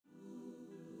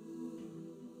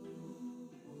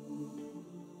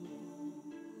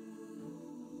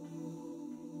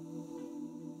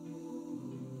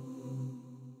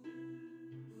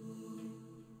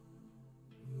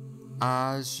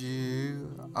as you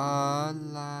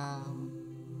allow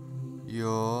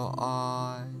your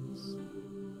eyes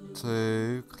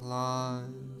to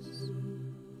close.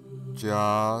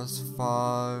 Just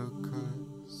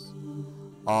focus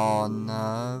on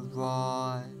the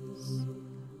rise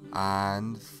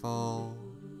and fall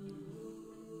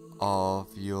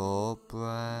of your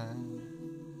breath,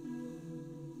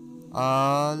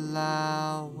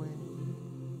 allowing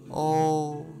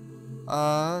all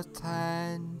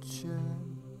attention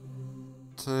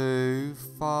to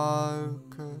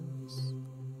focus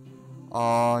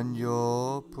on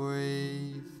your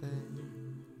breathing,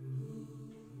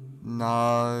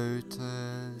 noticing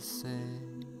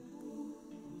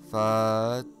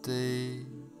the deep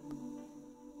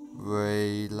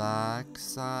relaxation,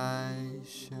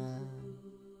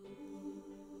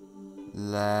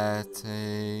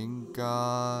 letting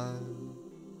go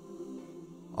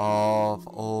of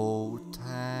all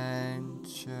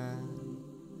tension,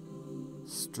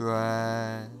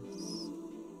 stress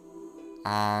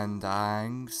and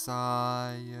anxiety,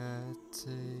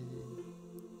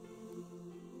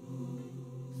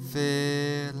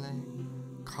 feeling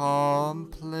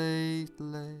completely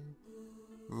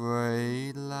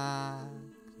relaxed.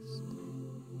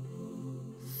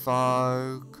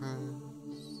 Focus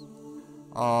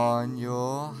on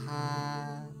your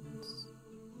hands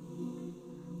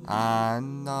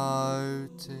and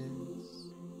notice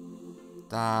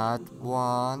that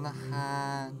one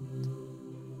hand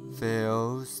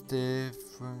feels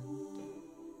different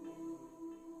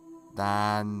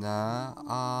than the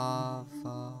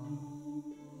other,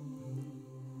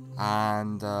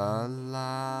 and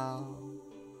allow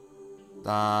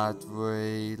that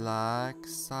relaxation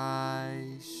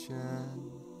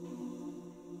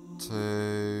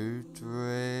to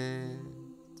drift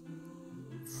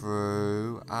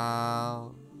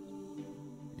throughout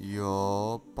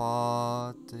your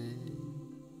body,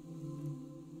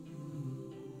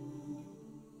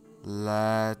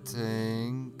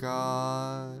 letting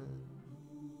go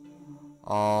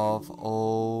of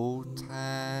all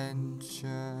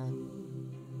tension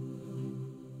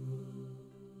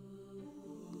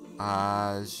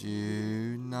as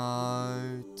you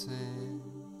notice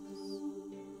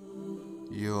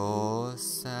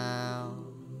yourself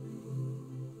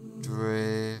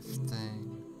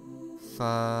drifting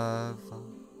further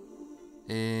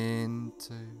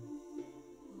into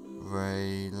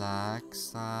relaxation.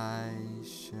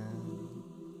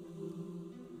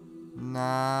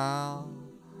 Now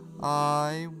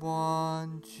I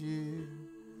want you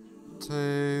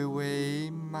to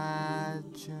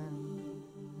imagine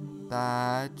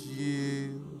that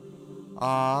you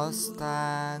are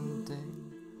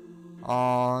standing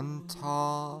on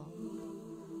top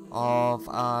of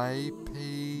a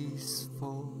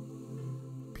peaceful,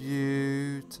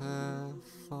 beautiful,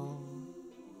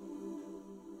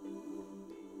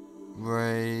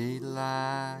 relaxing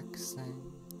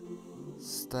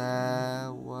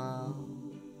stairwell,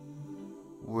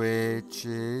 which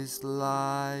is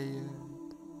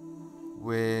layered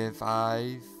with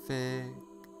a thick,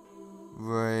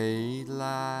 relaxing,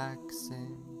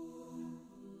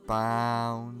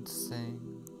 bouncing,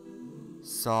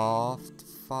 soft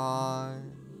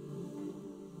foam,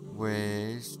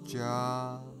 which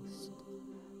just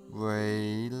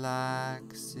relaxes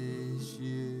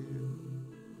you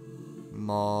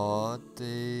more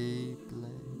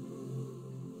deeply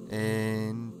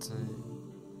into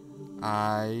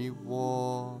a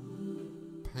warm,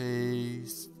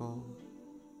 peaceful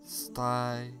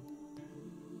state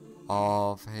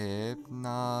of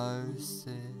hypnosis.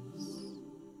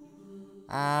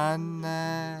 And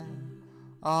there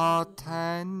are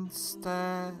 10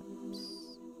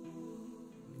 steps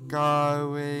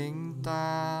going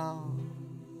down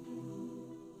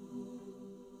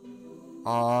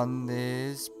on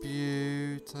this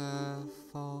beautiful,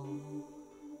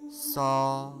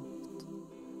 soft,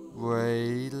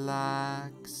 relaxing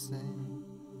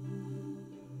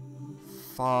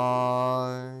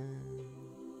foam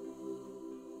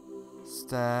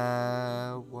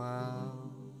stairwell.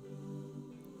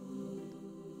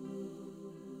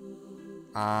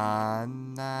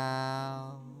 And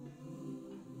now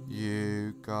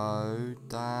you go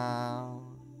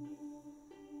down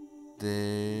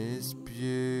this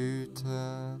beautiful,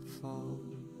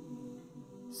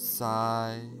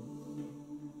 safe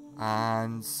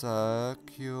and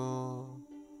secure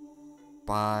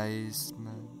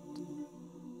basement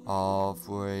of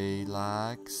relaxation,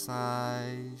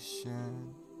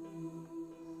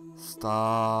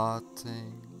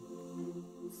 starting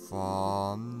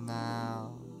from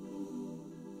now.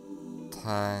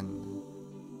 10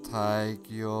 take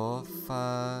your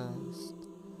first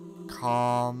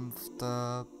comfortable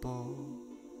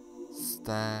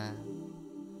step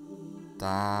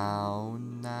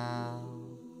down now,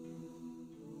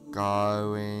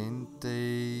 going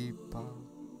deeper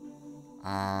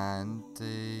and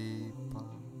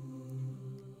deeper.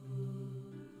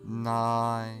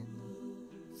 9.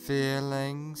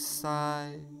 Feeling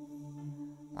safe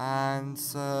and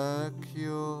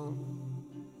secure,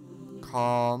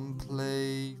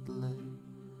 completely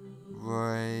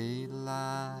relaxed,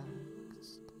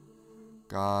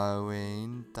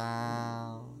 going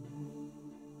down,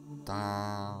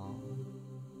 down,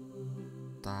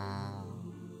 down.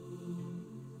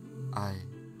 8.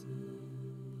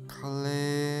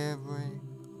 Clearing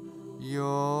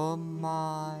your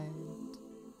mind,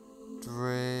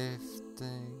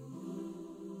 drifting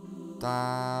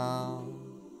down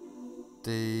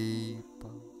deeper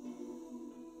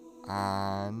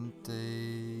and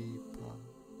deeper.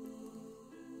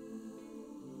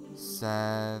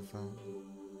 7.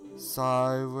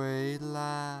 So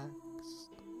relaxed,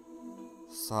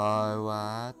 so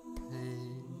at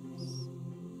peace,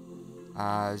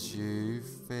 as you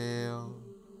feel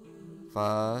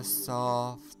the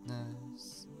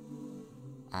softness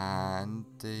and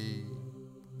deep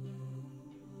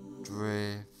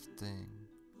drifting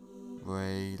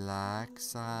relaxation.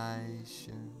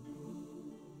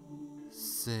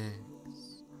 6.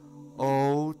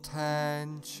 All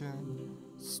tension,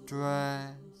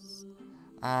 stress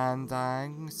and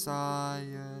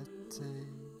anxiety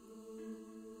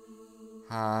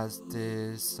has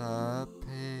disappeared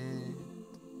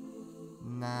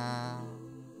now,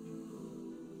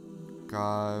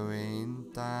 going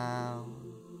down,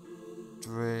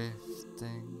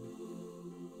 drifting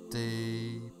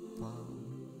deeper.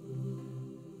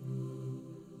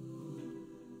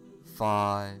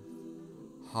 5.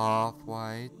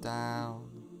 Halfway down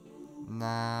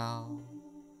now,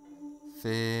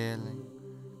 feeling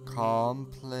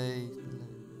completely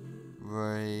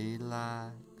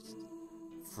relaxed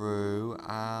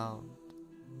throughout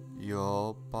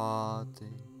your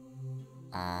body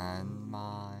and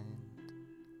mind.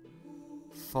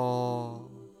 4.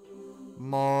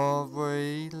 More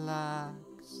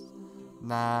relaxed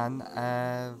than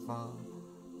ever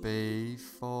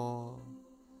before,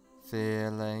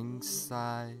 feeling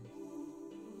safe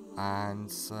and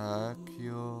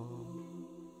secure.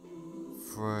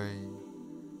 3.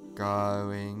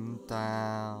 Going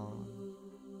down,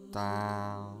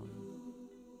 down,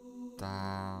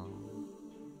 down,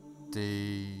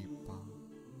 deeper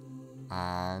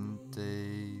and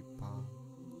deeper.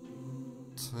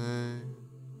 2.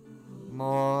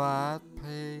 More at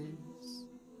peace,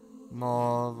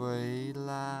 more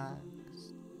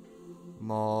relaxed,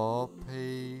 more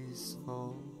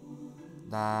peaceful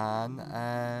than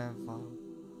ever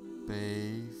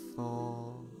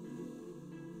before.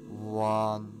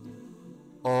 1.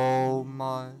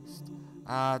 Almost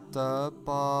at the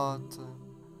bottom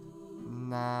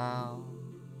now.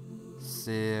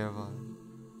 0.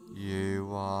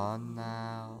 You are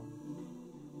now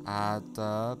at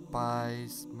the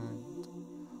basement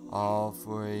of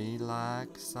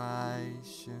relaxation,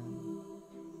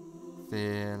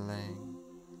 feeling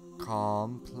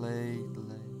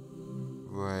completely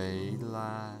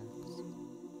relaxed.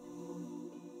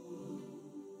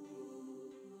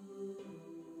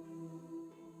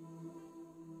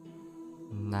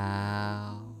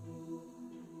 Now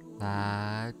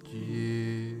that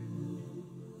you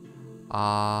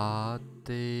are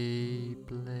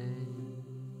deeply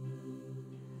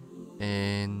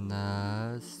in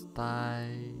a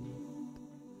state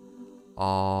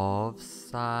of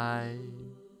safe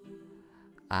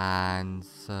and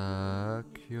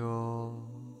secure,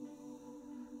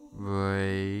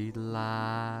 relaxing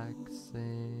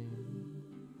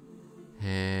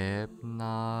hypnosis,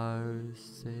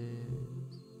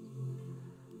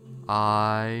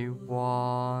 I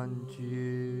want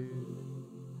you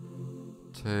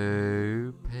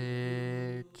to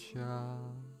picture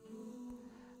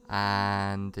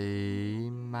and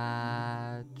imagine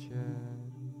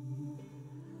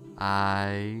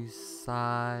a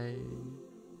safe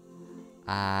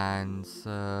and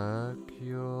secure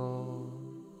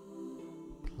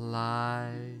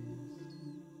place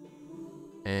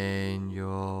in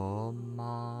your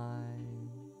mind.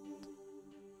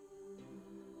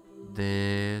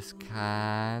 This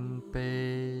can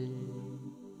be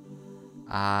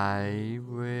a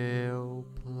real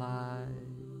place,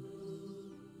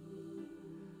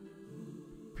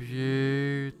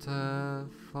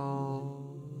 beautiful,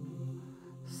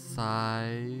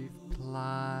 safe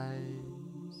place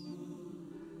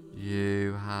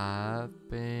you have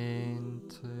been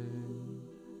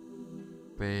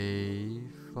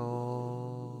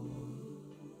before,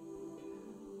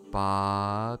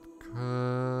 but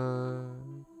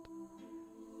could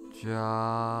just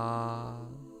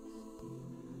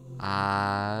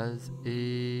as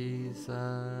easily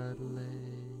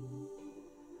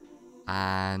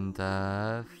and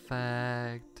effectively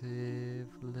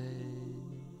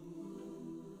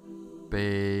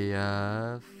be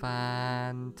a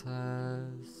fantasy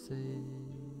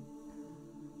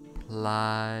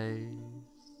place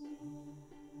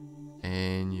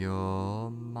in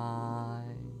your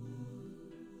mind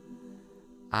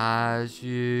as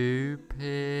you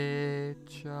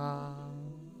picture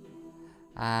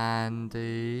and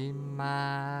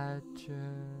imagine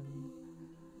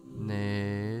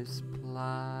this place.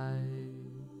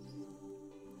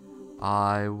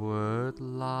 I would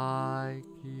like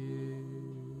you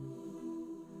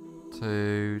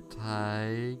to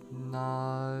take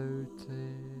notice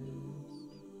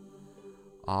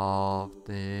of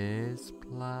this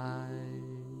place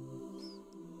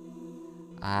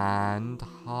and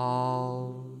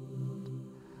hold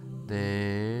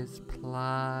this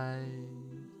place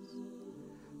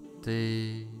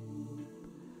deep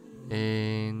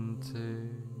into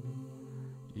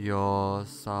your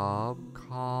subconscious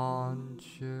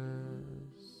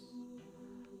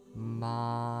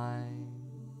mind,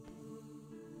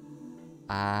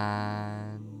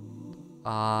 and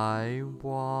I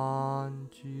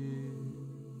want you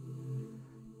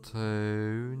to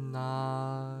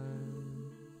know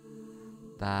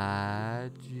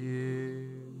that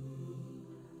you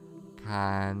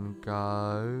can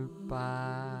go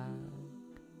back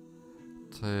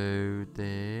to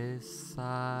this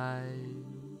safe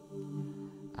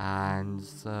and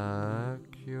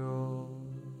secure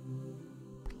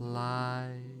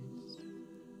place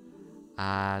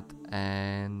at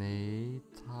any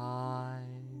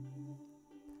time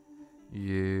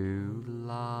you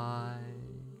like,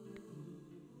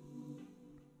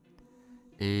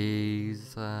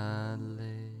 easily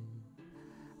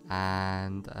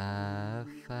and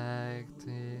effectively.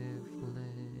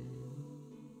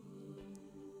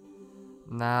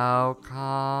 Now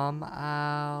come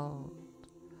out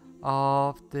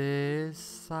of this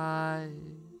safe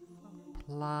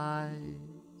place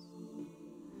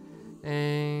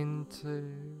into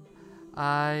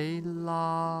a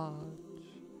large,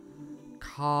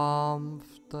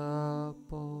 comfortable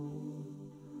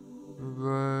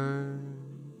room,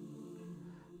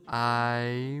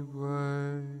 a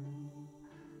room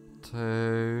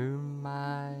to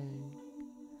make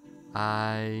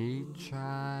a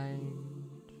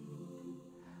change,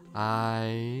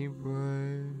 a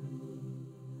room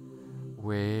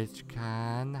which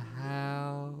can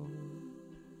help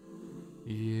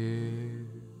you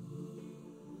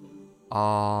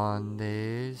on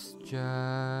this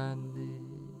journey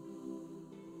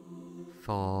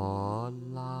for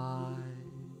life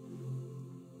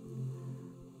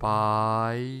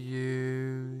by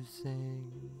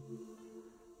using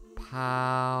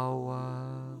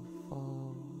powerful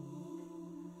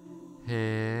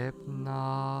hypnotic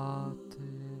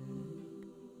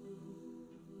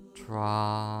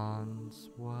trance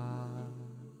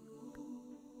work,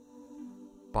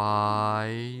 by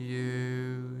using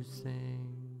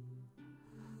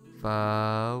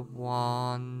the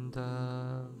wonderful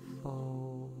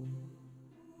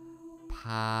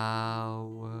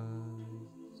powers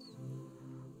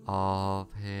of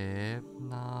hypnosis.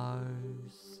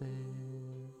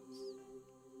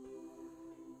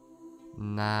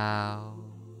 Now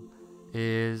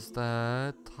is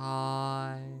the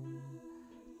time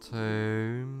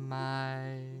to make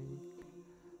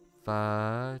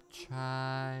the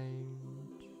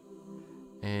change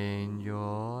in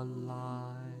your life.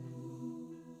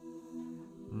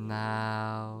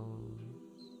 Now's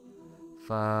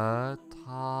the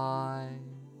time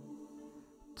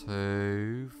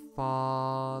to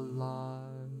follow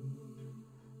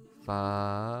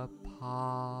the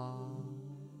path,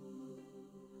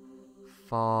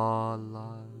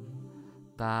 follow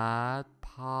that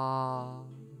path,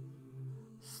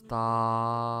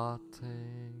 starting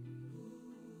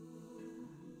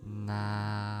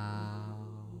now.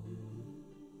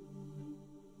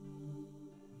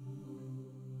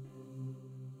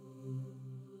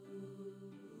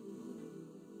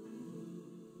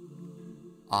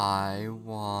 I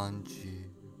want you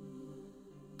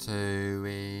to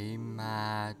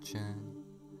imagine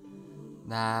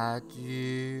that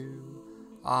you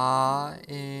are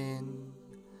in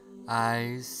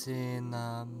a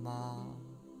cinema.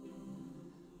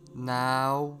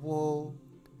 Now walk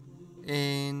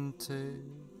into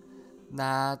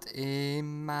that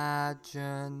imaginary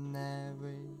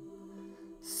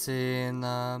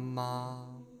cinema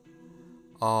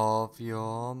of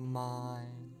your mind.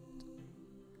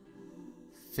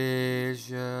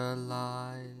 Visualize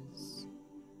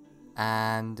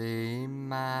and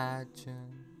imagine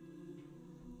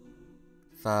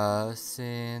the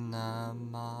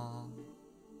cinema.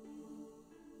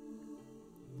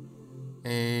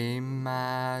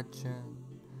 Imagine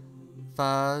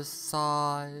the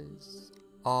size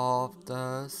of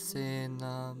the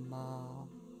cinema,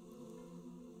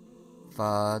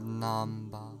 the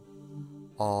number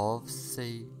of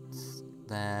seats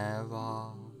there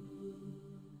are,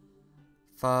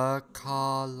 the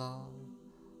color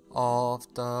of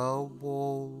the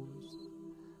walls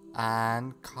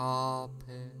and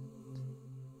carpet,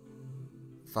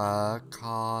 the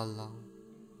color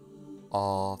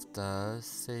of the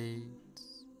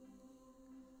seats,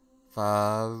 the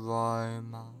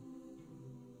aroma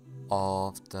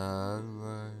of the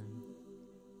room,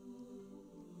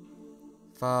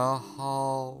 the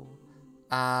whole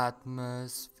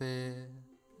atmosphere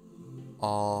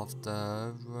of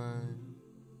the room.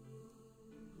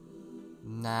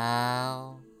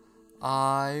 Now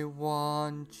I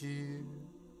want you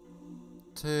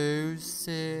to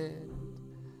sit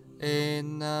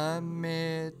in the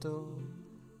middle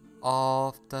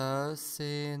of the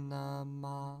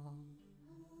cinema,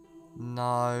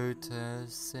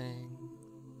 noticing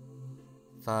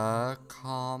the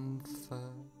comfort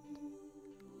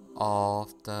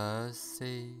of the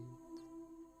seat.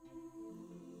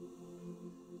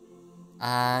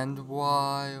 And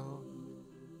while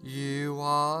you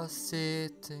are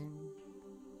sitting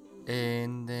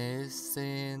in this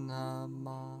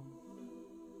cinema,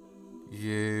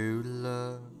 you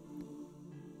look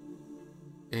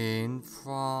in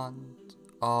front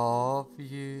of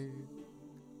you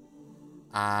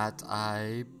at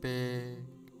a big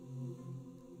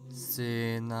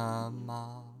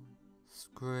cinema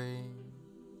screen,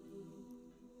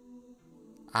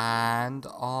 and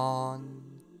on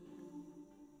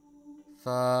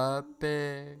the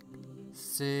big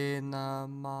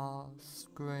cinema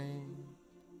screen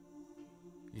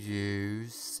you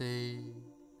see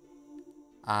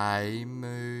a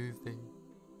movie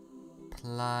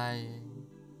playing.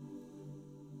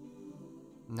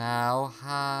 Now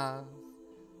have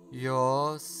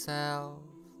yourself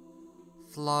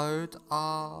float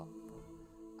up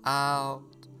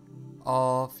out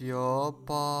of your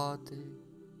body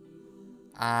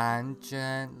and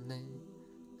gently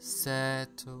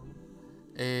settle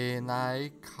in a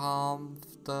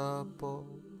comfortable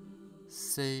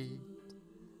seat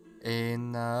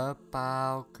in the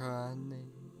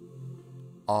balcony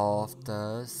of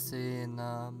the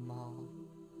cinema,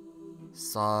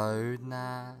 so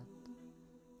that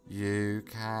you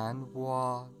can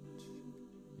watch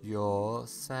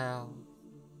yourself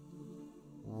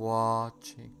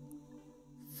watching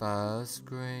the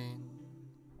screen.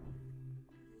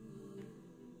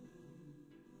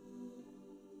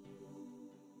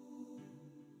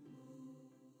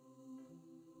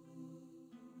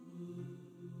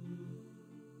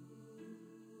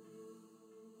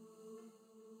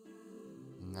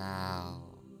 Now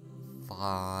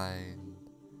find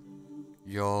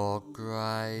your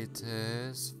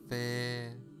greatest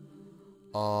fear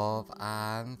of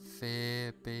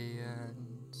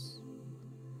amphibians.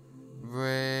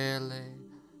 Really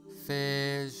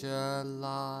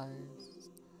visualize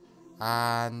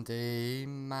and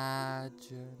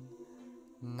imagine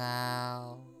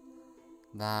now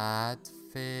that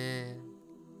fear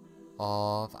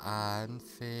of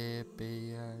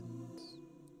amphibians.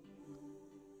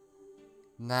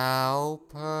 Now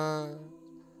put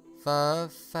the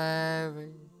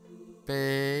very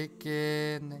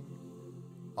beginning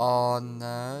on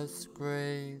the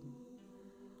screen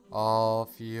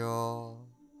of your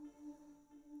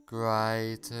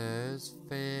greatest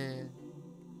fear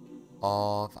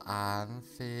of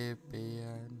amphibians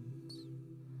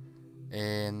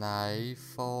in a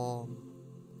form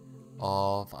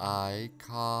of a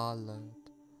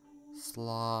colored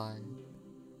slide.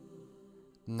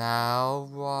 Now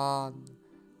run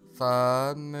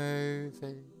the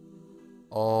movie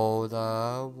all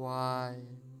the way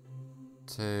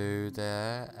to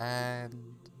the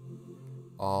end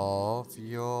of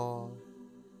your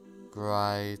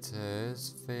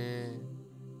greatest fear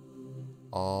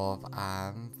of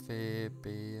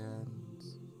amphibians.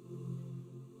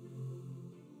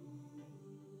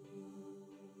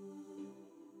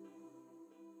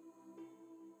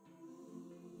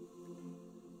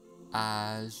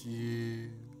 As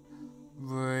you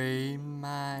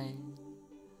remain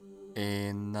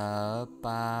in the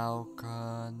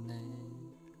balcony,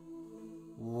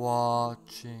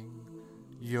 watching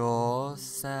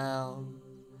yourself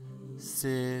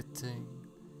sitting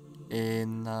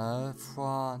in the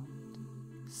front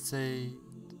seat,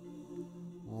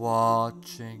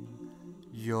 watching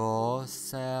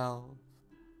yourself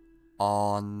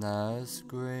on the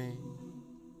screen.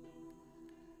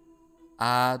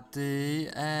 At the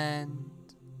end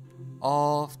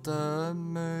of the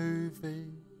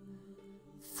movie,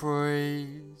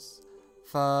 freeze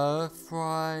the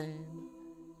frame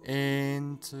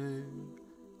into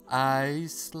a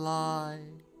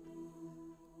slide,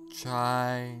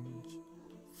 change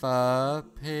the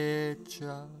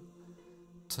picture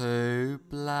to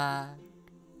black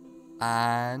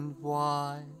and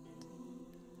white,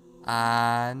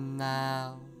 and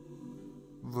now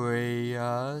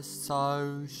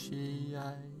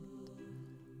reassociate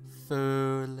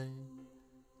fully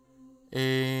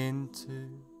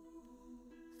into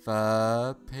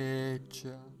the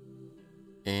picture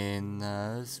in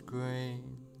the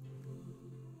screen.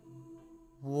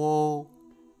 Walk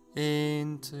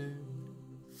into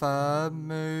the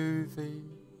movie,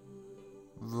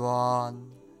 run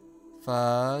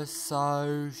the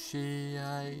associated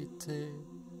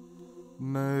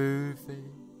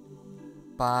movie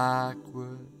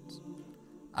backwards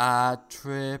at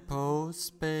triple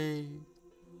speed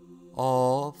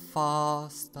or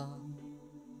faster,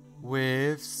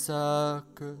 with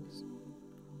circus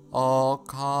or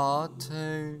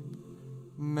cartoon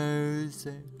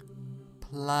music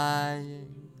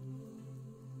playing,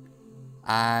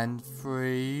 and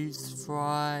freeze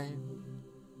frame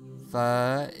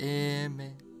the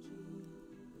image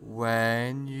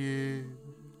when you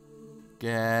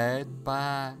get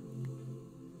back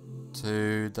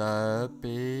to the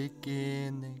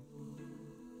beginning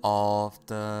of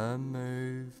the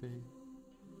movie.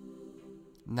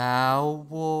 Now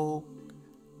walk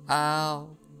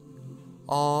out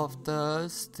of the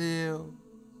still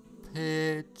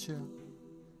picture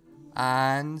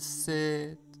and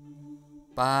sit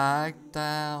back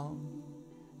down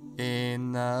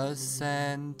in the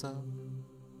center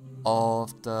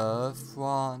of the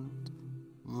front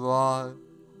row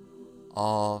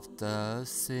of the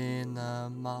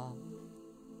cinema.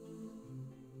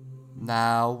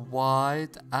 Now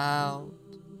white out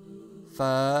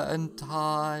the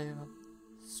entire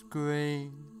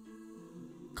screen,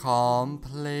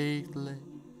 completely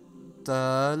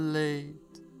delete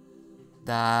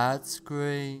that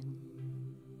screen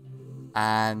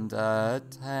and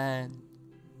attend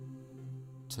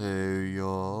to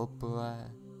your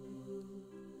breath.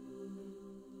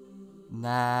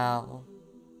 Now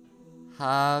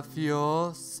have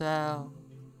yourself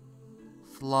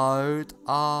float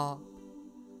up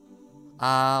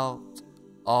out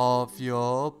of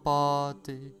your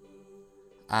body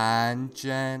and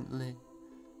gently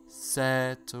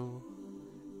settle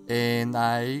in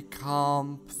a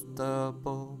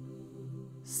comfortable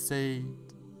seat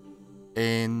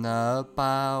in the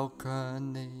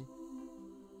balcony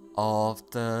of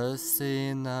the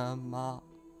cinema,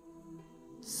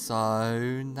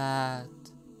 so that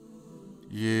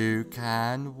you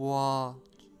can watch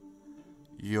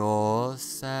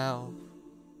yourself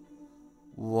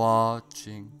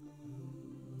watching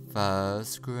the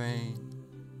screen.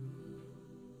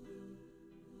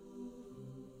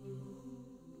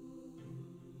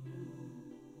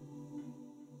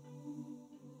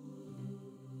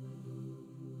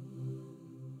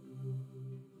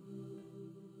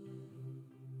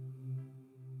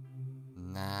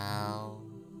 Now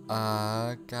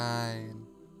again,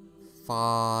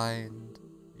 find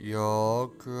your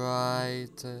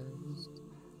greatest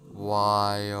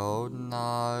while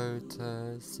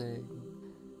noticing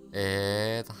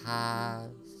it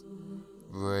has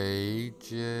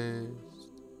reduced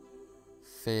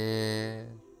fear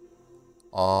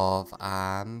of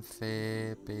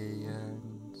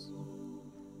amphibians.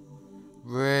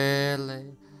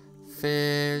 Really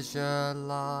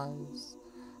visualize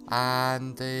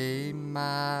and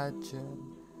imagine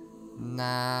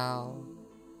now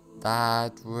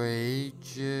that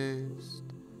reduced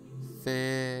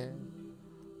fear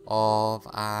of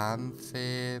amphibians.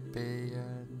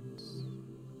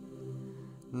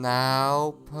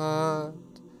 Now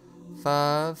put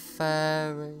the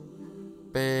very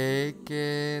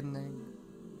beginning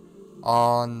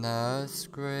on the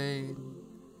screen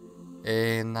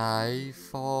in a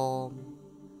form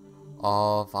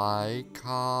of a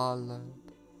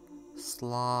colored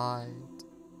slide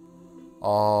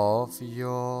of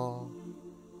your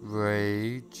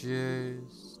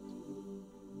reduced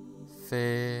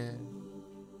fear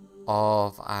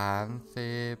of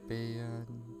amphibians.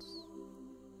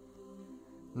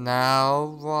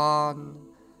 Now run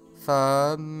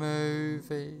the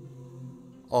movie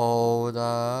all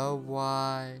the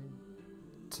way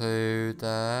to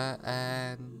the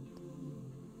end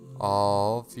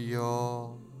of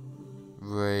your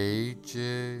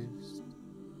reduced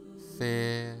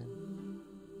fear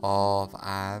of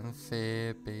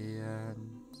amphibians.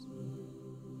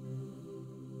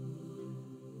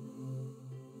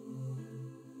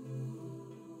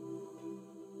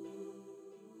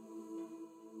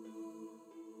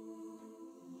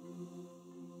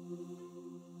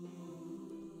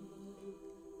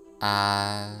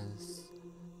 As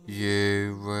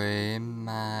you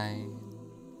remain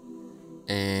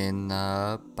in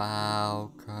the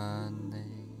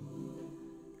balcony,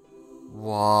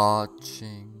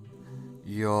 watching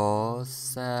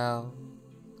yourself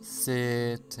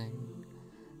sitting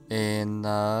in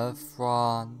the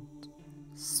front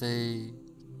seat,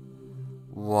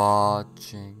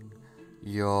 watching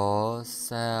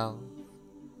yourself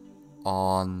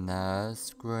on the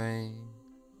screen.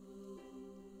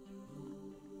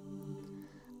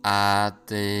 At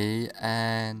the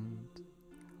end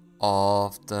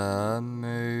of the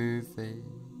movie,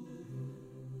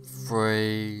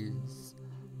 freeze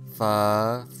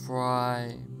the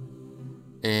frame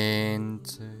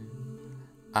into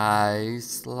a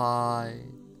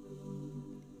slide,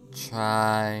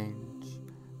 change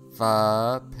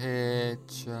the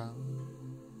picture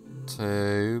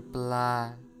to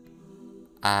black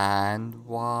and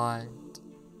white,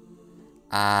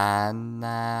 and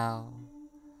now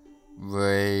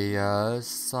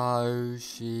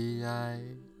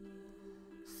reassociate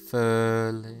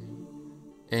fully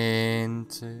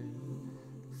into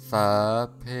the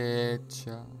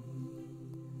picture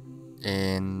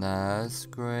in the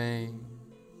screen.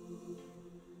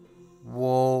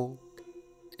 Walk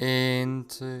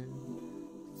into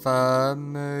the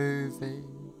movie,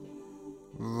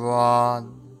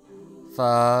 run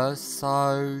the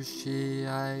associated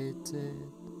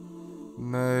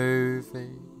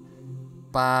movie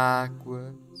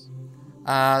backwards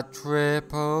at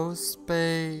triple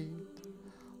speed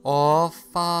or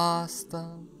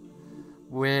faster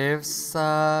with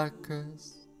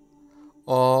circus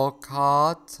or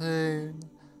cartoon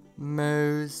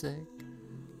music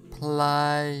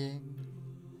playing,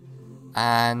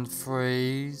 and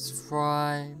freeze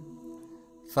frame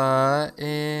the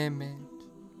image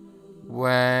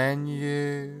when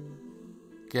you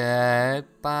get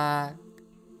back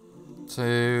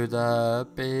to the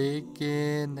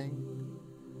beginning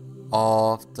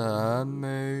of the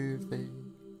movie.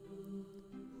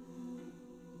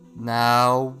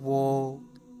 Now walk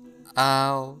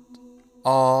out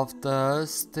of the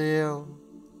still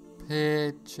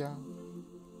picture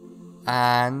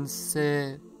and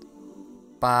sit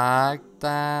back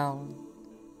down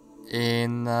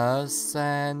in the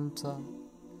center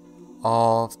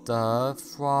of the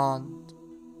front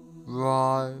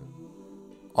row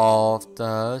of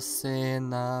the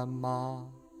cinema.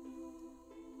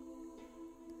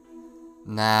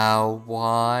 Now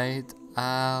wide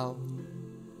out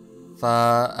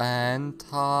the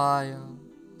entire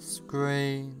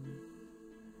screen,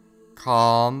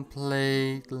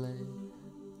 completely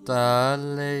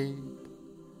delete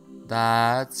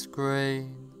that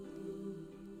screen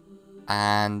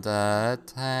and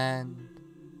attend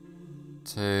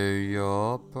to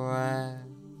your breath.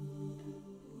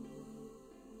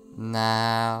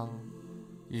 Now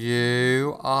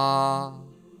you are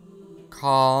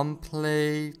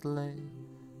completely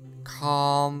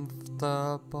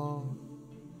comfortable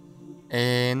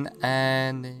in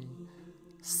any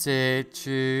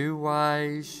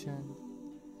situation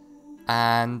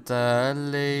and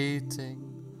deleting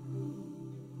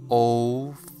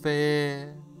all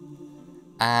fear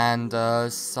and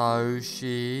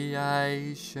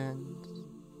associations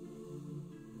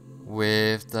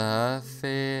with the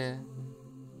fear,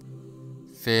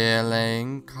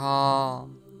 feeling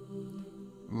calm,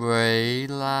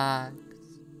 relaxed,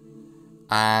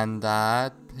 and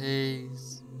at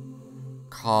peace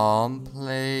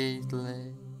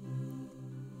completely,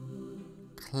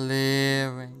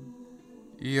 clearing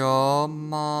your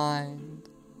mind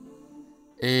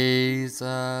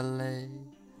easily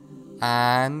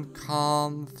and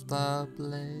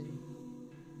comfortably.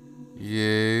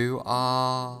 You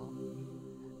are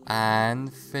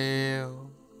and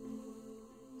feel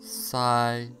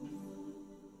safe,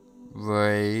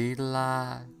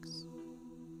 relaxed,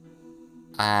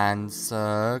 and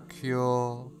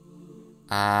secure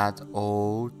at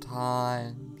all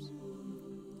times,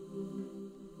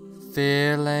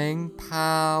 feeling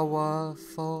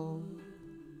powerful,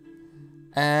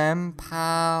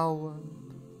 empowered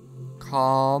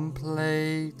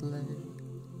completely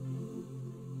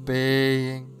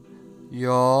being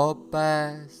your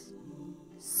best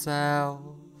self.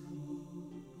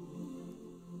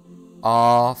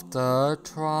 After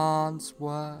trance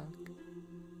work,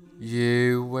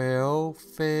 you will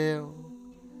feel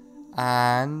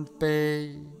and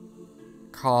be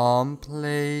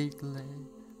completely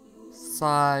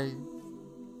safe,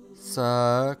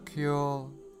 secure,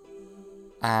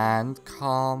 and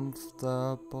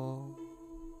comfortable.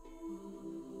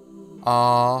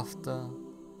 After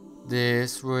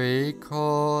this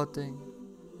recording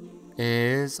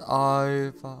is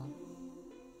over,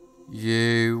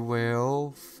 you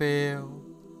will feel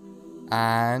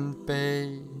and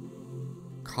be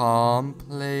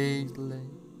completely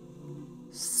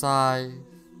safe,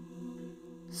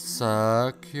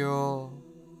 secure,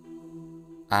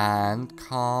 and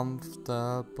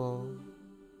comfortable.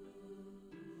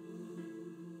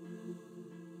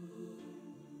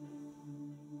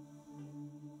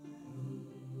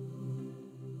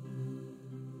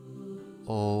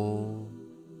 All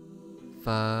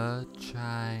the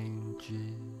changes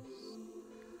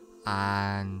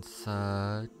and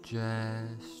suggestions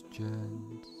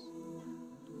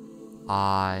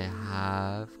I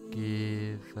have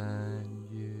given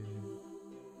you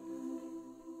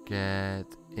get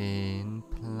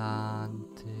implanted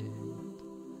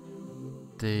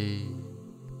deep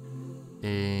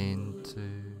into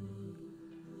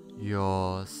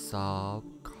your subconscious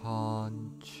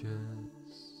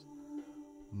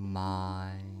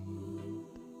mind.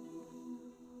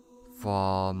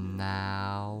 From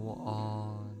now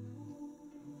on,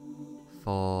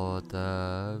 for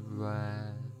the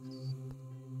rest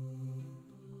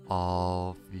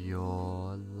of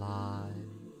your life,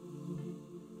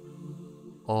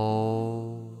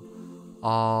 all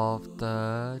of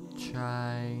the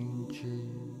changes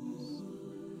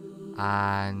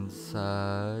and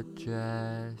suggestions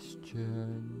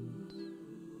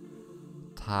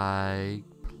take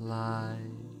place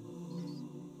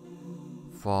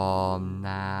from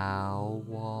now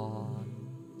on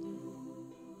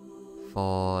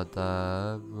for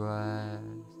the rest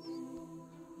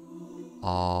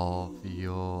of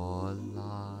your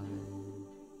life.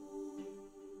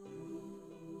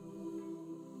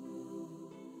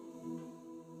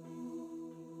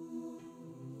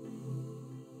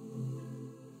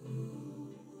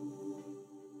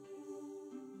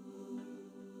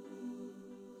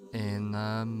 In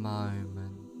a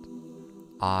moment,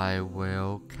 I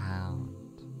will count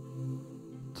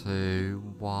to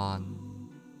 1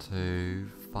 to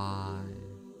 5,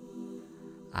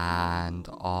 and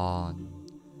on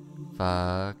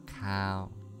the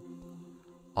count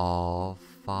of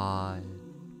 5,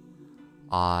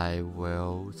 I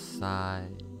will say,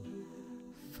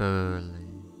 fully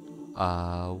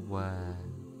aware.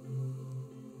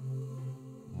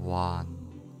 1.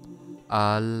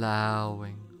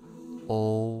 Allowing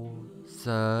all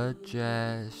suggestions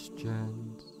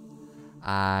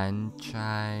and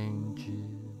changes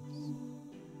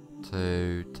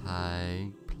to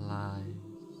take place.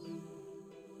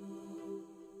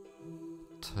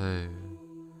 2.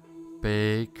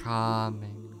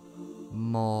 Becoming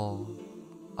more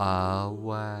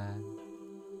aware.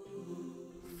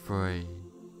 3.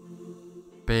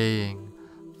 Being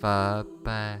the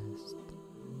best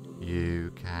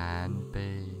you can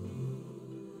be.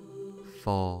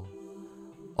 4.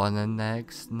 On the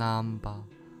next number,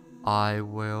 I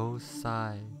will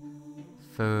say,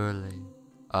 fully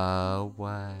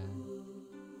aware.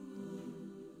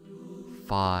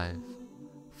 5.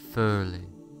 Fully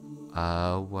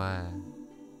aware.